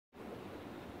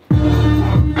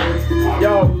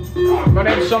My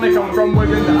name's Sonic, I'm from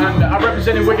Wigan, and I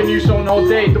represented Wigan Youth Zone all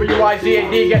day.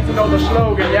 WIZAD, get to know the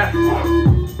slogan, yeah?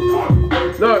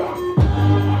 Look.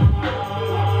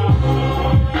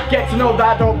 Get to know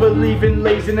that I don't believe in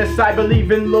laziness, I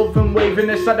believe in love and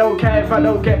waviness. I don't care if I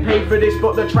don't get paid for this,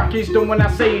 but the track is done when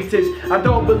I say it is. I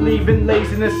don't believe in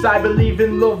laziness, I believe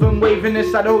in love and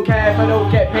waviness. I don't care if I don't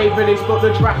get paid for this, but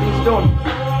the track is done.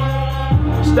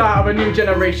 Start of a new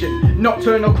generation,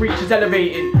 nocturnal creatures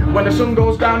elevating. When the sun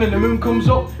goes down and the moon comes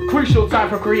up, crucial time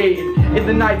for creating. In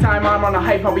the night time I'm on a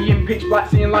hype, I'll be in pitch black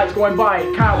seeing lights going by.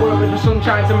 Can't work with the sun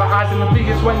shines in my eyes, and the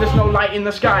biggest when there's no light in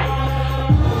the sky.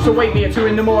 So wake me at 2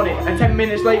 in the morning, and 10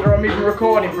 minutes later I'm even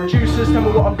recording. Producers tell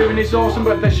me what I'm doing is awesome,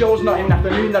 but the show's not in the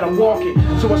afternoon that I'm walking.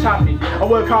 So what's happening? I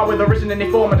work hard with there isn't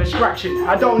any form of distraction.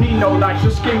 I don't need no lights,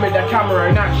 just skin with the camera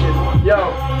in action.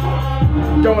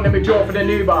 Yo, don't let me draw for the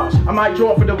new bars, I might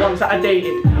draw for the ones that I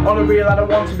dated. On the real I don't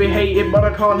want to be hated, but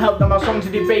I can't help that my songs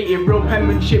are debated. Real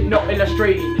penmanship, not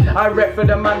illustrated. I rep for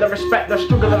the man that respect the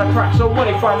struggle and the crack. So what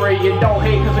if I'm rated? Don't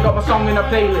hate cause I got my song in a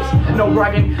playlist. No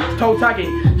bragging, it's toe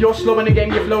tagging. You're slow in the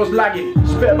game, your flow's lagging.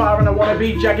 Spit a bar and I wanna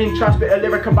be jagging. Try spit a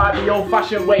lyric about the old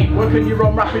fashioned way. Working your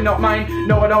own rapping, not mine.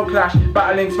 No I don't clash,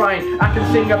 battling's fine. I can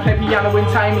sing, I play piano in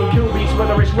timing. Kill beats,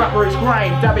 whether it's rap or it's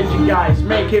grime. Dabbing you guys,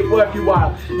 make it worth your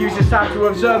while. Use this time to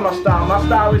observe my style. My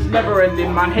style is never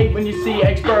ending, man. Hate when you see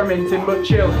experimenting, but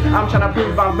chill. I'm trying to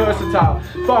prove I'm versatile.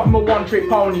 Far from a one-trick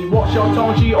pony. What's your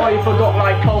tone, G? Or you forgot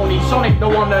like Coney? Sonic, the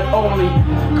one and only.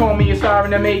 Call me a star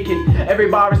in the making. Every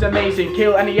bar is amazing.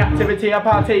 Kill any activity I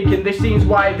partake in. This seems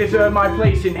why I deserve my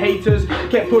place in. Haters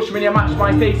get pushed when you match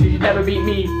my status. You never beat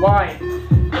me. Why?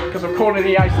 Because I'm calling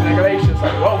the ice and the glaciers.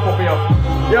 Like, whoa, put me up.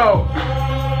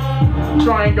 Yo,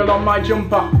 triangle on my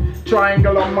jumper,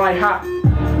 triangle on my hat.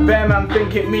 Bear man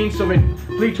think it means something.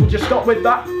 Please would you stop with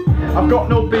that? I've got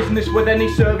no business with any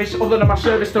service other than my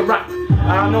service to rap.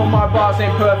 I know my bars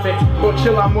ain't perfect, but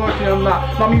chill, I'm working on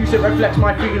that. My music reflects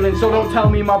my feelings, so don't tell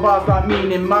me my bars lack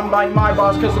meaning. Man like my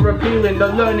bars cause they're appealing,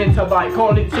 they're learning to bite,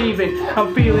 call it teething.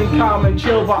 I'm feeling calm and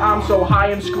chill, but I'm so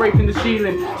high I'm scraping the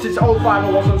ceiling. Since 05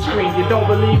 I was on screen, you don't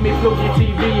believe me, plug your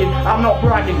TV in. I'm not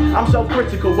bragging, I'm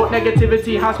self-critical, but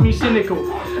negativity has me cynical.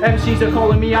 MCs are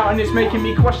calling me out and it's making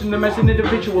me question them as an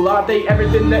individual. Are they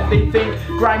everything that they think?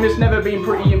 Grime has never been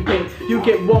pretty and pink. You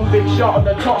get one big shot at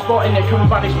the top spot and it can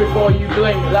vanish before you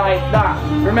blink like that.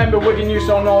 Remember Wigan Youth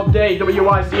Zone all day,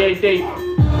 WIZAD.